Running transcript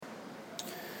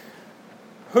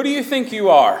Who do you think you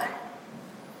are?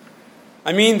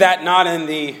 I mean that not in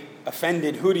the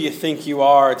offended, who do you think you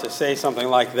are, to say something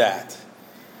like that.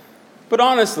 But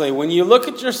honestly, when you look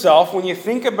at yourself, when you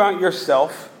think about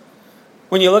yourself,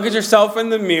 when you look at yourself in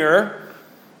the mirror,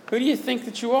 who do you think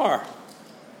that you are?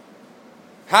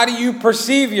 How do you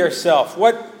perceive yourself?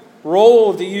 What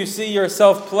role do you see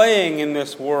yourself playing in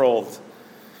this world?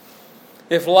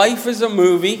 If life is a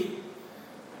movie,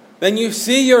 then you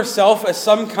see yourself as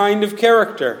some kind of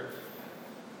character.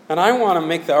 And I want to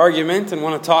make the argument and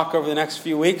want to talk over the next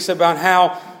few weeks about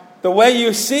how the way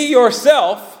you see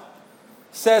yourself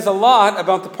says a lot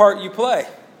about the part you play.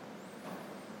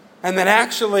 And that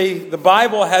actually the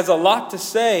Bible has a lot to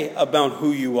say about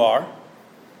who you are.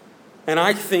 And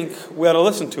I think we ought to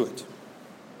listen to it.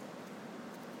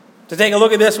 To take a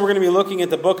look at this, we're going to be looking at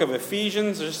the book of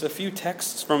Ephesians. There's just a few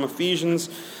texts from Ephesians.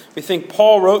 We think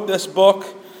Paul wrote this book,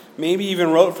 maybe even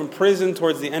wrote from prison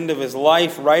towards the end of his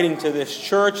life, writing to this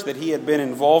church that he had been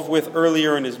involved with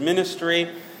earlier in his ministry.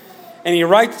 And he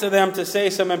writes to them to say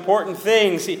some important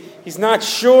things. He's not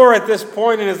sure at this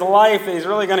point in his life that he's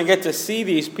really going to get to see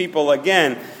these people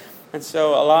again. And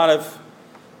so a lot of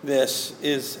this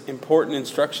is important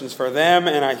instructions for them,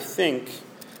 and I think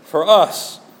for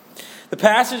us. The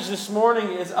passage this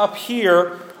morning is up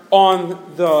here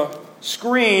on the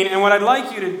screen, and what I'd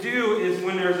like you to do is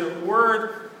when there's a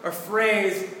word, a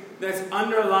phrase that's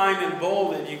underlined and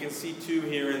bolded, you can see two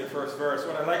here in the first verse.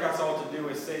 What I'd like us all to do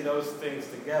is say those things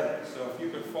together. So if you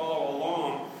could follow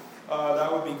along,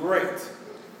 that would be great.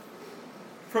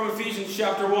 From Ephesians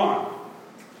chapter 1.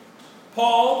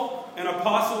 Paul, an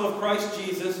apostle of Christ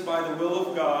Jesus by the will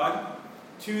of God,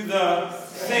 to the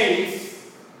saints.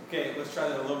 Okay, let's try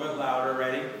that a little bit louder.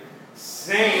 Ready?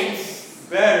 Saints,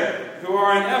 better, who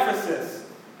are in Ephesus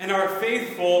and are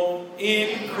faithful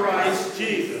in Christ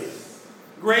Jesus.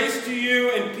 Grace to you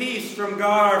and peace from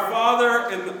God our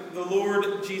Father and the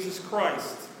Lord Jesus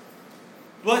Christ.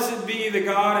 Blessed be the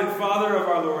God and Father of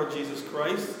our Lord Jesus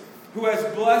Christ, who has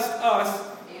blessed us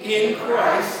in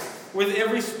Christ with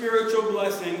every spiritual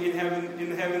blessing in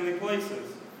heavenly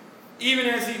places, even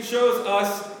as he chose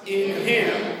us in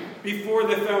him before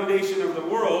the foundation of the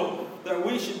world, that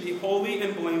we should be holy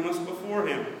and blameless before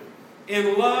him.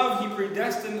 In love he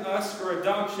predestined us for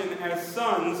adoption as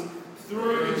sons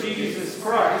through Jesus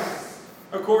Christ,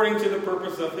 according to the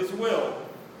purpose of his will,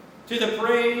 to the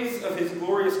praise of his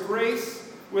glorious grace,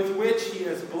 with which he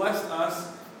has blessed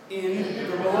us in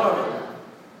the Beloved.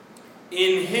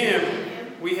 In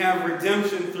him we have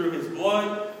redemption through his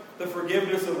blood, the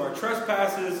forgiveness of our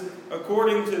trespasses,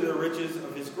 according to the riches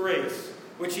of his grace,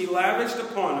 which he lavished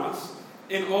upon us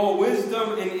in all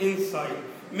wisdom and insight,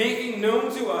 making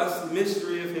known to us the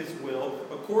mystery of his will,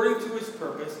 according to his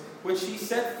purpose, which he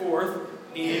set forth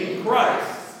in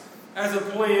Christ, as a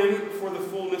plan for the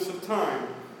fullness of time,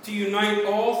 to unite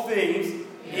all things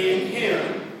in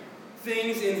him,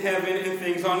 things in heaven and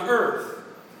things on earth.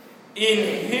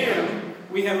 In him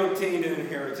we have obtained an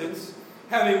inheritance,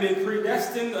 having been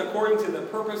predestined according to the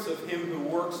purpose of him who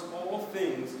works all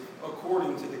things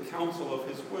according to the counsel of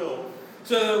his will,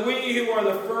 so that we who are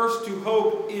the first to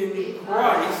hope in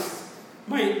Christ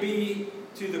might be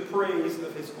to the praise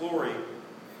of his glory.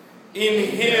 In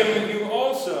him you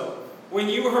also, when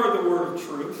you heard the word of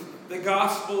truth, the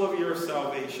gospel of your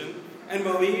salvation, and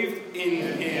believed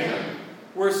in him,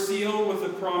 were sealed with the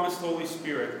promised Holy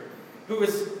Spirit, who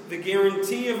is the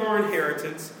guarantee of our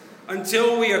inheritance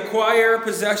until we acquire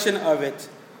possession of it,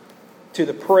 to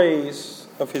the praise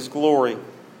of his glory.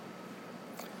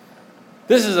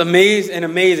 This is an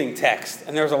amazing text,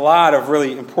 and there's a lot of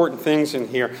really important things in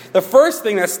here. The first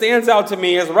thing that stands out to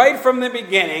me is right from the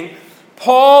beginning,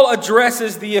 Paul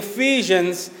addresses the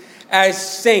Ephesians as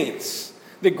saints.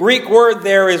 The Greek word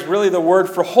there is really the word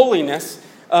for holiness,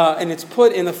 and it's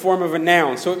put in the form of a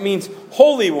noun. So it means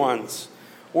holy ones.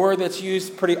 A word that's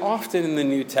used pretty often in the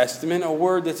New Testament, a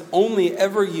word that's only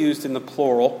ever used in the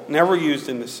plural, never used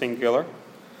in the singular.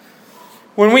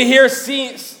 When we hear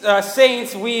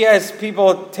saints, we as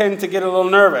people tend to get a little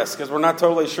nervous because we're not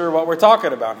totally sure what we're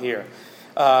talking about here.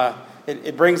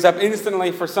 It brings up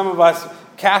instantly for some of us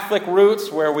Catholic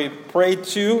roots where we prayed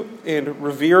to and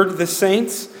revered the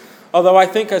saints. Although I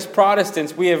think as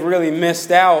Protestants we have really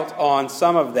missed out on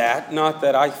some of that. Not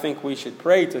that I think we should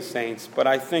pray to saints, but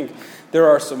I think there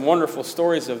are some wonderful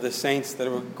stories of the saints that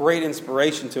are a great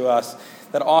inspiration to us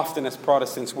that often as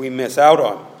Protestants we miss out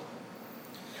on.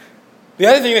 The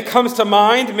other thing that comes to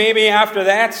mind, maybe after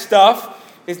that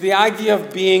stuff, is the idea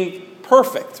of being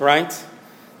perfect, right?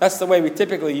 That's the way we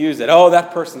typically use it. Oh,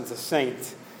 that person's a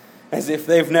saint. As if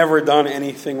they've never done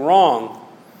anything wrong.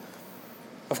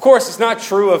 Of course, it's not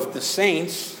true of the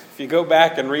saints. If you go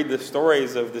back and read the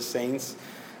stories of the saints,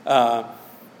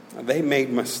 they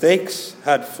made mistakes,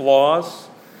 had flaws.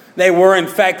 They were, in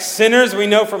fact, sinners. We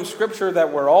know from Scripture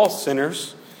that we're all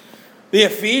sinners. The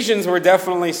Ephesians were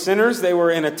definitely sinners. They were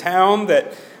in a town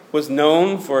that was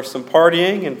known for some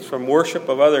partying and some worship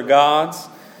of other gods.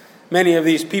 Many of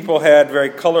these people had very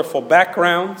colorful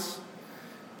backgrounds.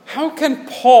 How can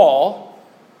Paul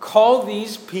call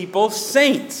these people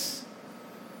saints?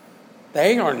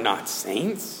 They are not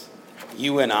saints.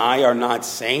 You and I are not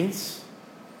saints.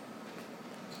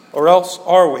 Or else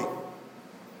are we?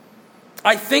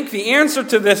 I think the answer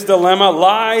to this dilemma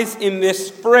lies in this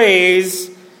phrase,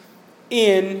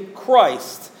 in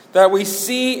Christ, that we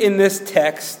see in this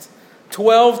text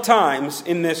 12 times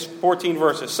in this 14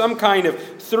 verses. Some kind of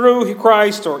through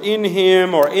Christ or in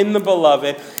Him or in the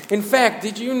Beloved. In fact,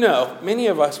 did you know, many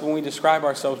of us when we describe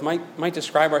ourselves might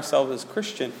describe ourselves as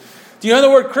Christian. Do you know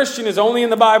the word Christian is only in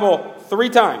the Bible 3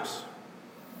 times?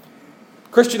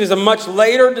 Christian is a much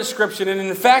later description, and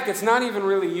in fact, it's not even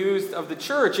really used of the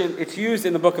church. It's used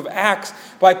in the book of Acts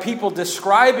by people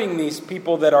describing these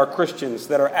people that are Christians,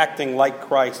 that are acting like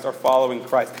Christ or following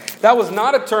Christ. That was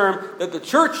not a term that the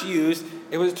church used.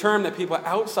 It was a term that people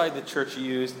outside the church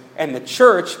used, and the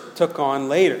church took on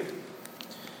later.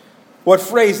 What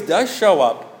phrase does show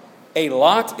up a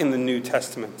lot in the New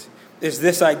Testament is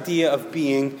this idea of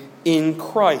being in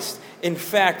Christ. In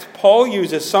fact, Paul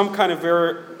uses some kind of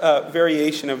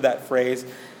variation of that phrase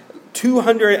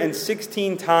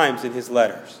 216 times in his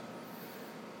letters.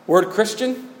 Word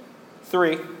Christian,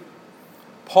 3.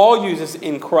 Paul uses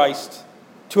in Christ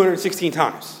 216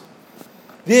 times.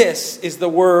 This is the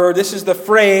word, this is the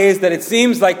phrase that it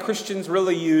seems like Christians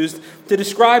really used to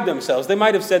describe themselves. They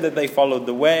might have said that they followed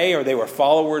the way or they were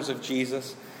followers of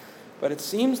Jesus. But it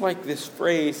seems like this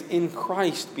phrase, in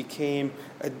Christ, became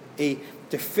a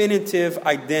definitive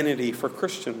identity for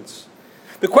Christians.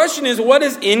 The question is, what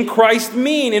does in Christ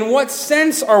mean? In what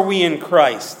sense are we in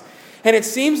Christ? And it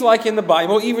seems like in the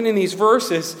Bible, even in these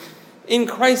verses, in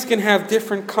Christ can have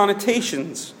different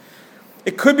connotations.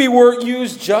 It could be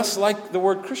used just like the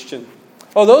word Christian.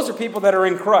 Oh, those are people that are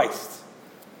in Christ.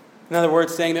 In other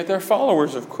words, saying that they're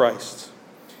followers of Christ.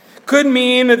 Could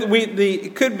mean that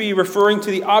it could be referring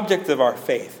to the object of our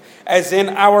faith, as in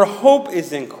our hope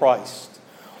is in Christ.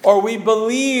 Or we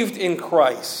believed in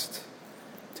Christ.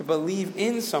 To believe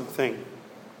in something.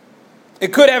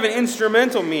 It could have an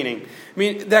instrumental meaning.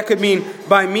 That could mean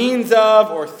by means of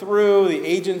or through the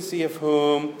agency of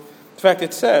whom. In fact,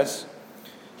 it says,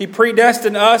 He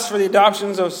predestined us for the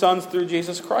adoptions of sons through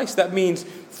Jesus Christ. That means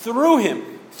through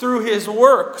Him, through His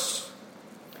works.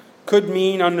 Could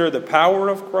mean under the power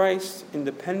of Christ,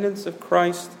 independence of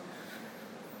Christ.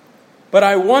 But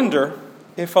I wonder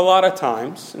if a lot of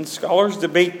times, and scholars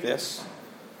debate this,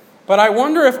 but I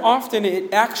wonder if often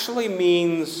it actually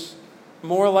means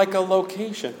more like a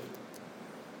location.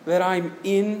 That I'm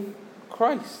in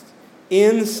Christ,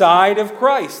 inside of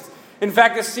Christ. In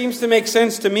fact, this seems to make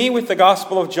sense to me with the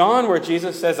Gospel of John, where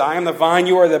Jesus says, I am the vine,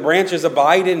 you are the branches,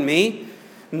 abide in me,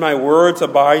 and my words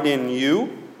abide in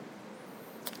you.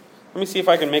 Let me see if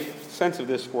I can make sense of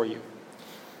this for you.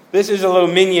 This is a little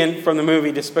minion from the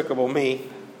movie Despicable Me.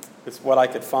 It's what I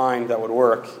could find that would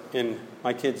work in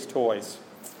my kids' toys.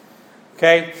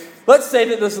 Okay? Let's say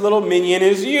that this little minion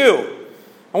is you.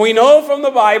 And we know from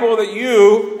the Bible that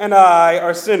you and I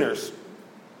are sinners.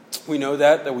 We know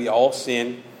that we all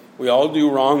sin. We all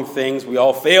do wrong things. We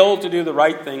all fail to do the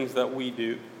right things that we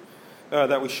do,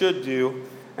 that we should do.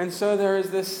 And so there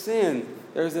is this sin.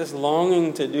 There's this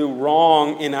longing to do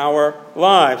wrong in our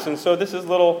lives. And so this is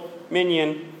little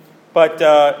minion,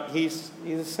 but he's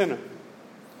a sinner.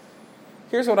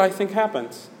 Here's what I think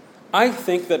happens. I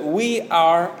think that we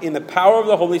are, in the power of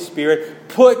the Holy Spirit,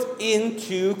 put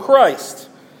into Christ.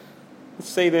 Let's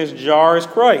say this jar is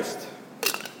Christ.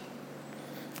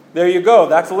 There you go.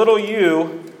 That's a little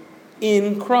you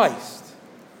in Christ.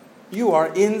 You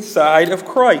are inside of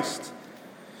Christ.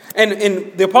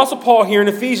 And the Apostle Paul here in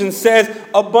Ephesians says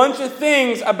a bunch of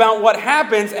things about what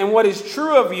happens and what is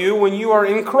true of you when you are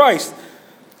in Christ.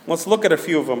 Let's look at a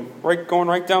few of them, going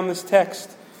right down this text.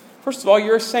 First of all,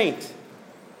 you're a saint.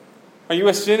 Are you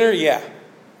a sinner? Yeah.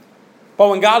 But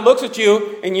when God looks at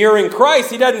you and you're in Christ,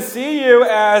 He doesn't see you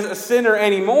as a sinner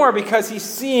anymore because He's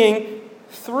seeing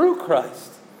through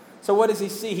Christ. So what does He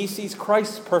see? He sees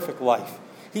Christ's perfect life.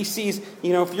 He sees,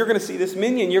 if you're going to see this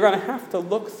minion, you're going to have to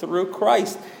look through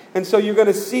Christ. And so you're going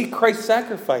to see Christ's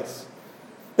sacrifice.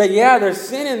 That, there's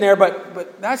sin in there,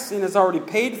 but that sin is already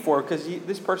paid for because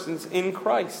this person's in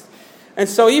Christ. And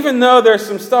so even though there's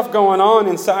some stuff going on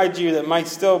inside you that might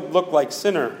still look like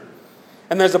sinner,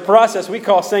 And there's a process we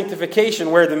call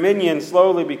sanctification where the minion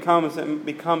slowly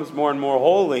becomes more and more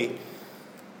holy.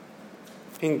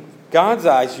 In God's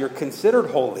eyes, you're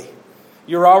considered holy.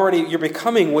 You're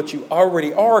becoming what you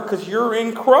already are because you're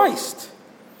in Christ.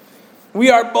 We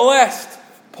are blessed.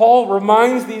 Paul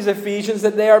reminds these Ephesians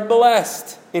that they are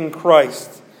blessed in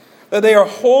Christ. That they are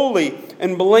holy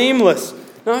and blameless.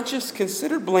 Not just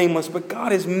considered blameless, but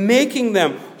God is making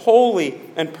them holy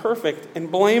and perfect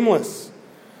and blameless.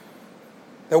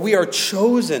 That we are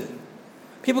chosen.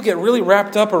 People get really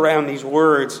wrapped up around these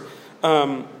words.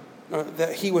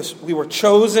 That we were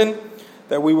chosen,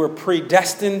 that we were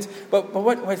predestined. But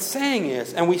what it's saying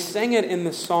is, and we sang it in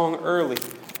the song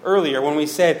earlier when we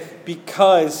said,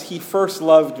 because he first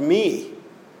loved me,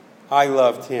 I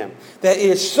loved him. That it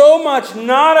is so much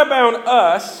not about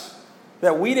us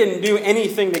that we didn't do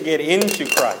anything to get into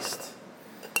Christ.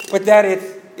 But that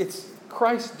it's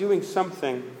Christ doing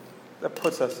something that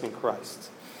puts us in Christ.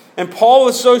 And Paul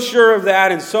is so sure of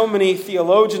that, and so many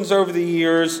theologians over the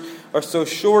years are so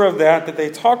sure of that they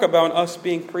talk about us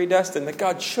being predestined, that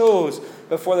God chose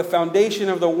before the foundation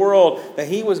of the world that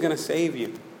he was going to save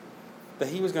you. That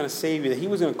he was going to save you, that he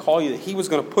was going to call you, that he was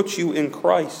going to put you in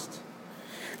Christ.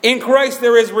 In Christ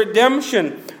there is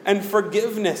redemption and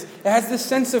forgiveness. It has this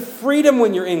sense of freedom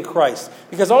when you're in Christ.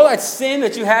 Because all that sin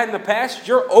that you had in the past,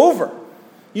 you're over.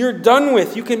 You're done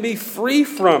with. You can be free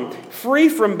from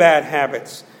bad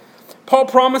habits. Paul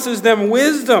promises them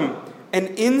wisdom and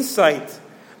insight,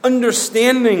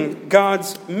 understanding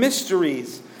God's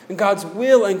mysteries and God's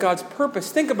will and God's purpose.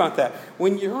 Think about that.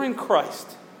 When you're in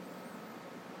Christ,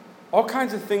 all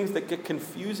kinds of things that get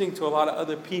confusing to a lot of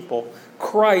other people,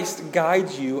 Christ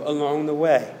guides you along the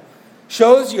way.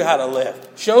 Shows you how to live.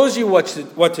 Shows you what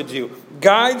to do.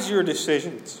 Guides your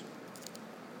decisions.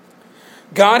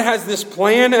 God has this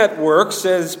plan at work,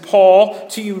 says Paul,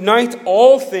 to unite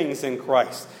all things in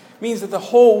Christ. It means that the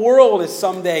whole world is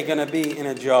someday going to be in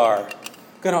a jar.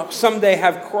 Going to someday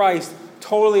have Christ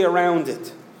totally around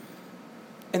it.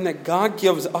 And that God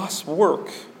gives us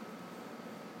work,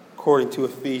 according to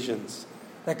Ephesians.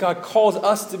 That God calls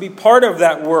us to be part of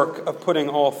that work of putting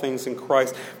all things in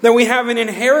Christ. That we have an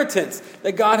inheritance.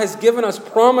 That God has given us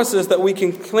promises that we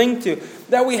can cling to.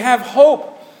 That we have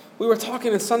hope. We were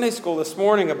talking in Sunday school this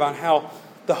morning about how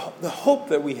the hope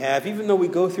that we have, even though we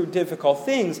go through difficult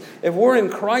things, if we're in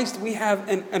Christ, we have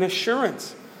an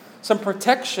assurance, some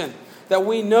protection, that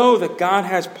we know that God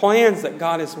has plans, that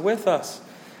God is with us.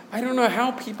 I don't know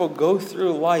how people go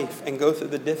through life and go through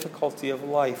the difficulty of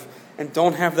life and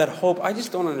don't have that hope. I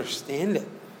just don't understand it.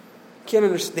 I can't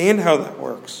understand how that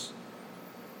works.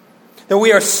 That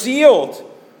we are sealed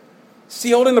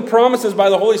in the promises by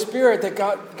the Holy Spirit,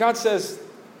 that God says,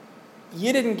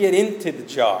 you didn't get into the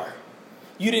jar.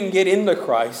 You didn't get into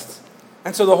Christ.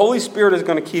 And so the Holy Spirit is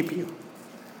going to keep you.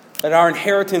 That our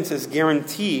inheritance is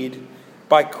guaranteed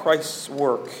by Christ's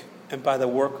work and by the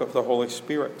work of the Holy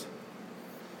Spirit.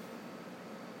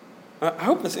 I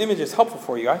hope this image is helpful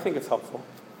for you. I think it's helpful.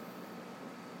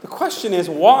 The question is,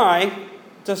 why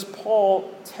does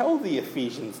Paul tell the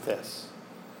Ephesians this?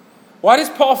 Why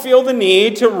does Paul feel the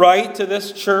need to write to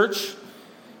this church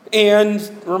and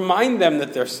remind them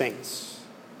that they're saints?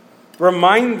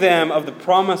 Remind them of the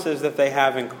promises that they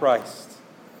have in Christ.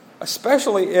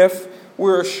 Especially if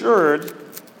we're assured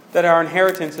that our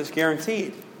inheritance is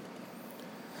guaranteed.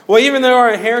 Well, even though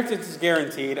our inheritance is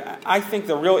guaranteed, I think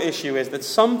the real issue is that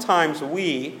sometimes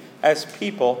we, as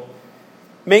people,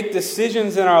 make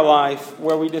decisions in our life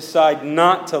where we decide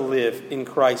not to live in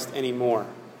Christ anymore.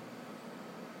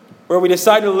 Where we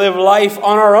decide to live life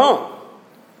on our own,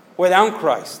 without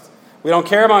Christ. We don't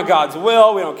care about God's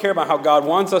will. We don't care about how God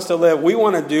wants us to live. We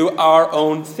want to do our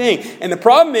own thing. And the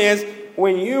problem is,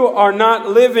 when you are not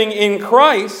living in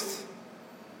Christ,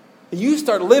 you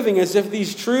start living as if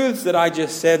these truths that I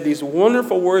just said, these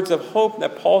wonderful words of hope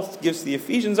that Paul gives the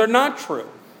Ephesians, are not true.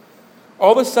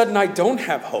 All of a sudden, I don't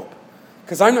have hope.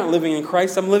 Because I'm not living in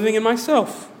Christ, I'm living in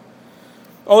myself.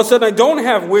 All of a sudden, I don't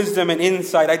have wisdom and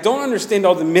insight. I don't understand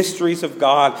all the mysteries of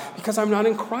God because I'm not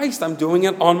in Christ. I'm doing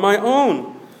it on my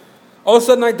own. All of a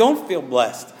sudden, I don't feel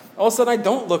blessed. All of a sudden, I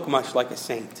don't look much like a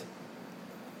saint.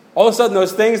 All of a sudden,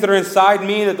 those things that are inside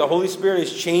me that the Holy Spirit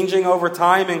is changing over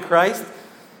time in Christ,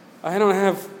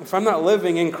 if I'm not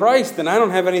living in Christ, then I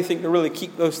don't have anything to really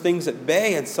keep those things at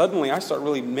bay. And suddenly, I start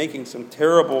really making some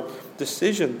terrible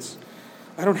decisions.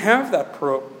 I don't have that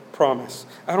promise.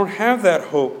 I don't have that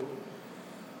hope.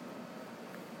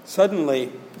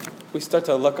 Suddenly, we start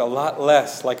to look a lot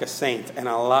less like a saint and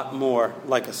a lot more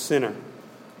like a sinner.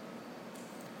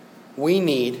 We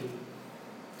need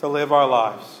to live our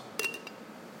lives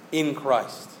in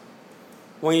Christ.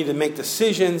 We need to make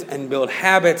decisions and build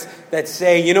habits that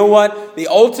say, you know what? The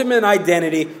ultimate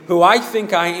identity, who I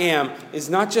think I am, is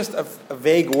not just a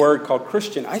vague word called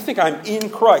Christian. I think I'm in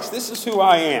Christ. This is who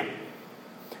I am.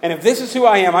 And if this is who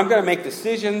I am, I'm going to make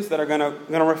decisions that are going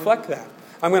to reflect that.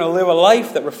 I'm going to live a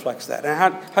life that reflects that. And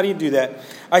how do you do that?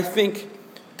 I think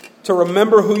to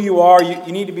remember who you are,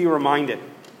 you need to be reminded.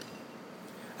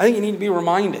 I think you need to be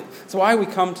reminded. That's why we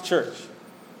come to church.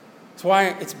 That's why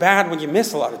it's bad when you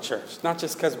miss a lot of church. Not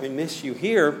just because we miss you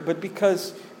here, but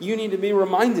because you need to be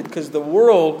reminded, because the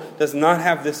world does not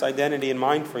have this identity in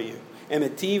mind for you. And the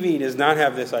TV does not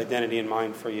have this identity in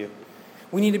mind for you.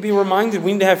 We need to be reminded.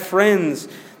 We need to have friends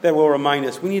that will remind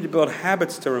us. We need to build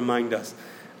habits to remind us.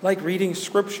 Like reading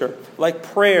Scripture, like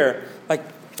prayer,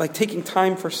 like taking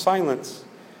time for silence.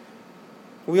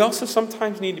 We also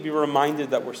sometimes need to be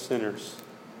reminded that we're sinners.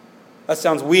 That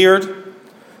sounds weird,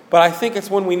 but I think it's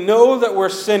when we know that we're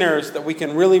sinners that we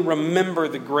can really remember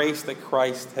the grace that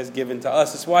Christ has given to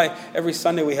us. That's why every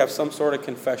Sunday we have some sort of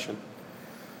confession.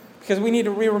 Because we need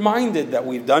to be reminded that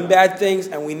we've done bad things,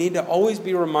 and we need to always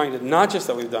be reminded, not just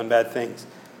that we've done bad things,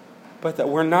 but that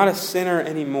we're not a sinner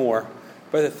anymore,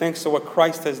 but that thanks to what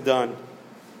Christ has done,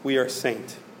 we are a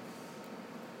saint.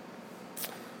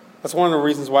 That's one of the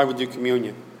reasons why we do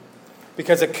communion.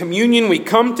 Because at communion, we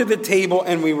come to the table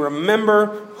and we remember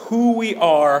who we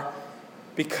are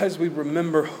because we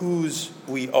remember whose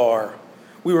we are.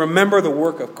 We remember the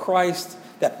work of Christ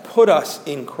that put us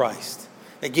in Christ,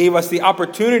 that gave us the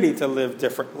opportunity to live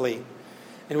differently.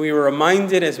 And we were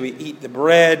reminded as we eat the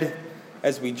bread,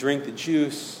 as we drink the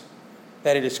juice,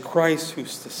 that it is Christ who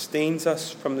sustains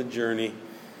us from the journey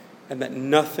and that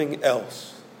nothing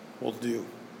else will do.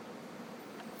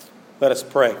 Let us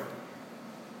pray.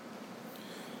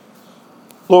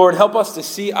 Lord, help us to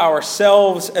see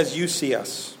ourselves as you see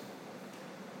us,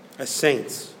 as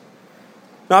saints.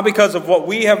 Not because of what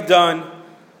we have done,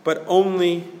 but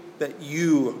only that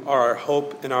you are our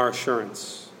hope and our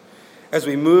assurance. As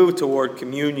we move toward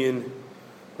communion,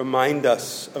 remind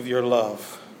us of your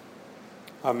love.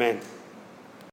 Amen.